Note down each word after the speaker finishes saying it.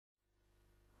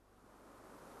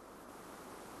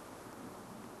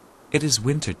It is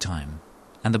winter time,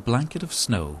 and a blanket of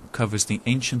snow covers the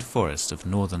ancient forest of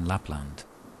northern Lapland.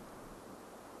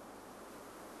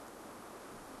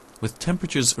 With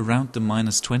temperatures around the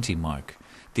 -20 mark,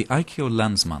 the Aikio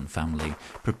Landsman family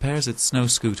prepares its snow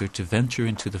scooter to venture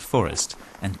into the forest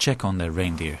and check on their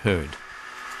reindeer herd.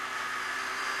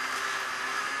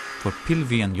 For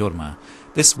Pilvi and Jorma,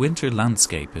 this winter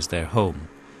landscape is their home,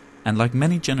 and like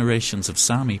many generations of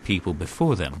Sami people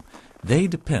before them, they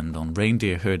depend on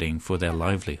reindeer herding for their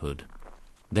livelihood.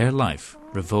 Their life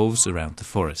revolves around the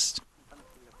forest.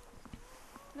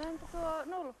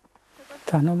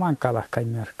 Tämä on mankalahkai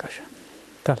mörkäs.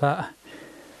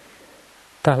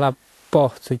 Täällä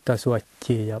pohtuita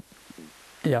suottia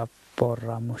ja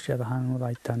porraamus ja tähän on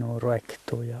laittanut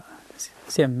ruektua ja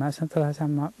semmäisen tällä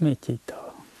sama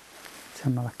mititoa.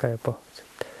 Semmalahkai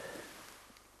pohtuita.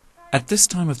 At this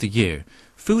time of the year,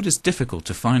 food is difficult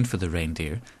to find for the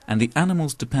reindeer, and the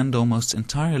animals depend almost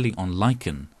entirely on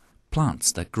lichen,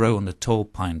 plants that grow on the tall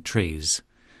pine trees.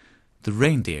 The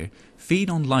reindeer feed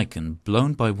on lichen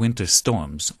blown by winter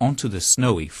storms onto the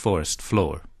snowy forest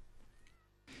floor.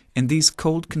 In these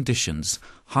cold conditions,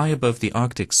 high above the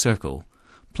Arctic Circle,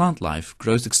 plant life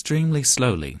grows extremely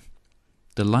slowly.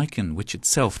 The lichen, which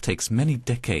itself takes many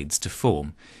decades to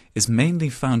form, is mainly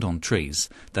found on trees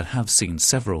that have seen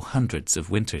several hundreds of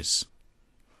winters.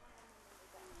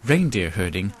 Reindeer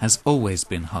herding has always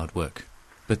been hard work,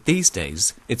 but these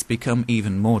days it's become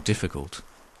even more difficult.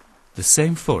 The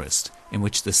same forest in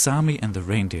which the Sami and the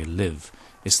reindeer live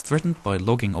is threatened by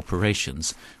logging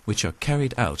operations which are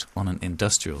carried out on an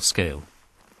industrial scale.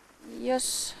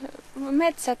 Jos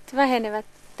metsät vähenevät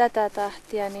tätä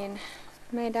tahtia, niin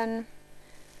meidän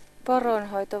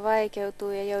poronhoito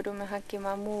vaikeutuu ja joudumme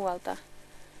hankkimaan muualta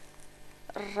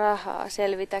rahaa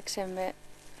selvitäksemme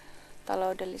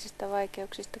taloudellisista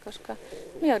vaikeuksista, koska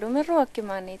me joudumme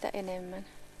ruokkimaan niitä enemmän.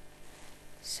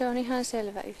 Se on ihan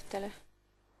selvä yhtälö.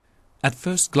 At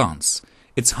first glance,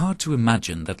 it's hard to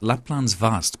imagine that Lapland's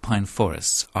vast pine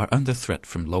forests are under threat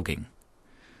from logging.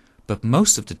 But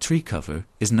most of the tree cover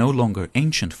is no longer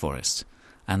ancient forest,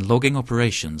 and logging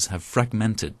operations have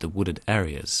fragmented the wooded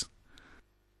areas.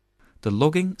 The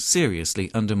logging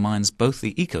seriously undermines both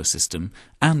the ecosystem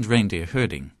and reindeer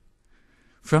herding.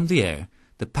 From the air,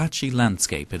 the patchy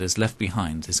landscape it has left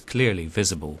behind is clearly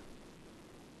visible.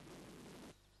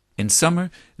 In summer,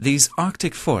 these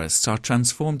Arctic forests are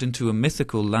transformed into a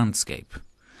mythical landscape.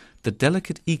 The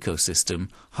delicate ecosystem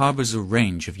harbors a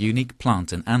range of unique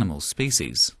plant and animal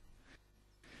species.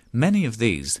 Many of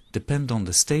these depend on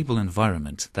the stable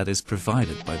environment that is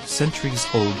provided by the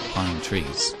centuries-old pine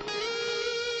trees.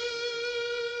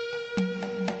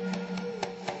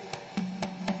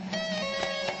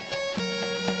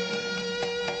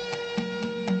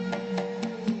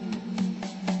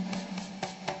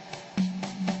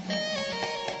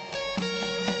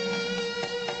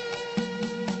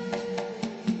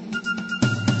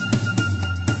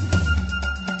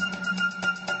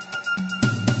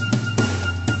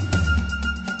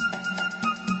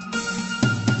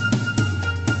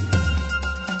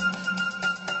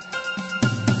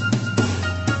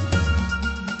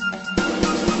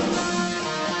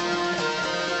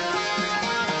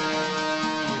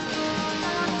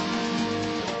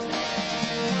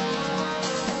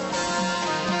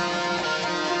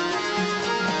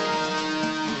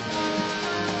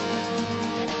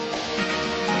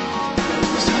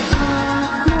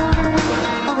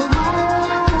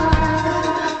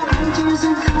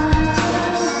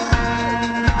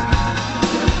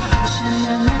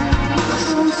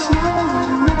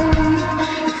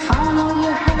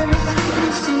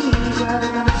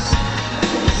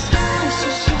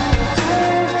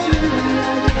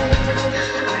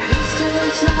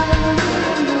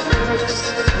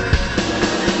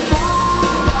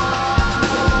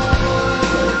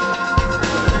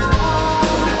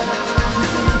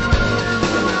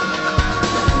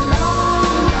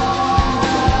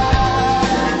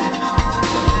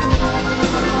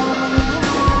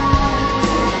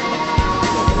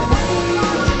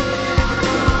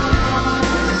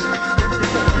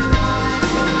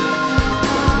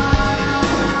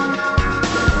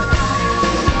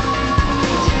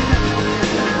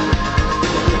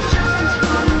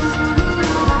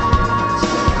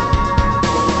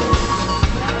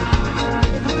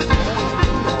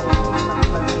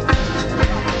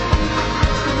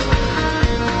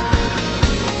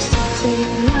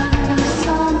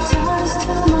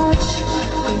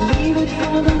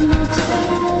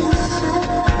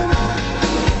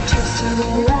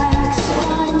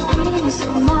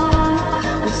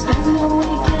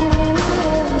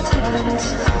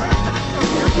 Nature,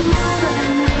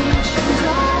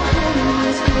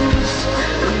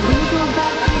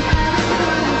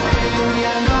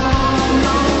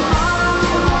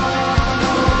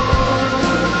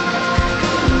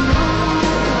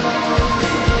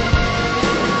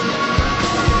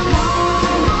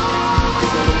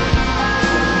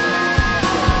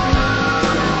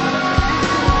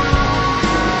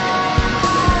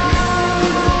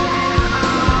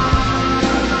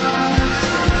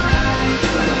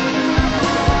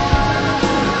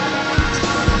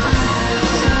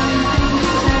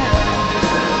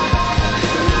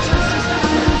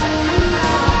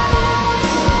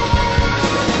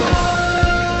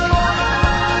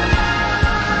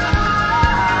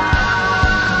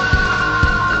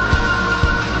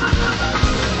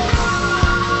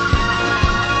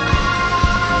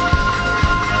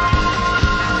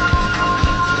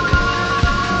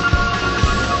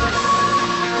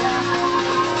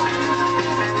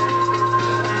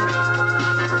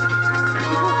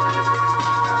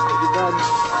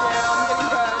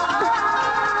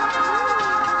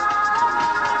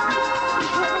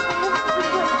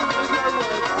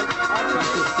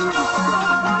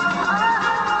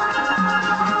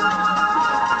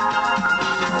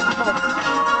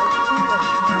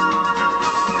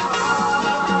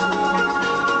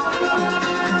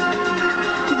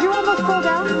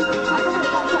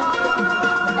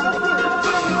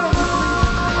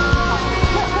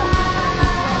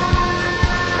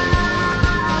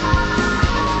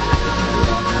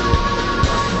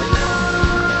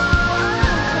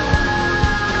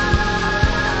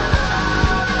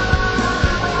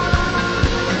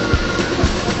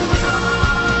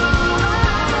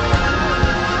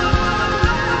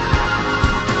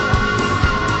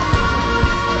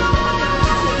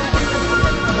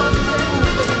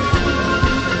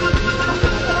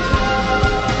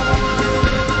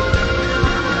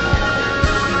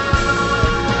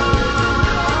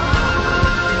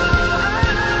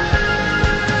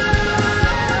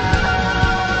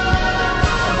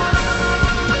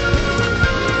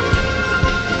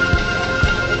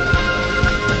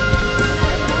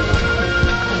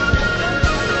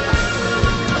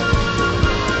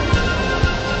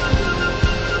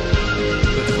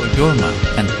 Jorma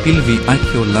and Pilvi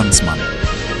Aikio Landsman,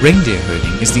 reindeer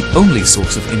herding is the only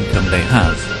source of income they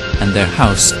have, and their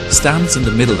house stands in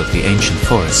the middle of the ancient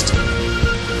forest.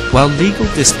 While legal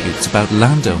disputes about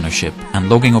land ownership and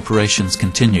logging operations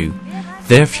continue,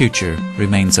 their future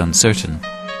remains uncertain.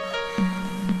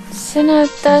 Se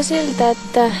näyttää siltä,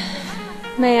 että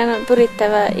meidän on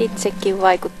pyrittävä itsekin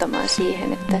vaikuttamaan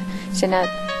siihen, että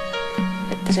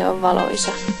se on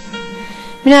valoisa.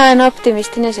 Minä olen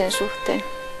optimistinen sen suhteen,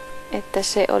 että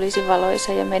se olisi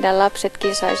valoisa ja meidän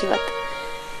lapsetkin saisivat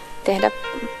tehdä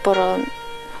poron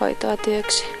hoitoa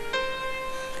työksi.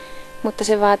 Mutta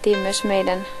se vaatii myös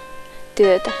meidän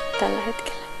työtä tällä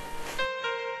hetkellä.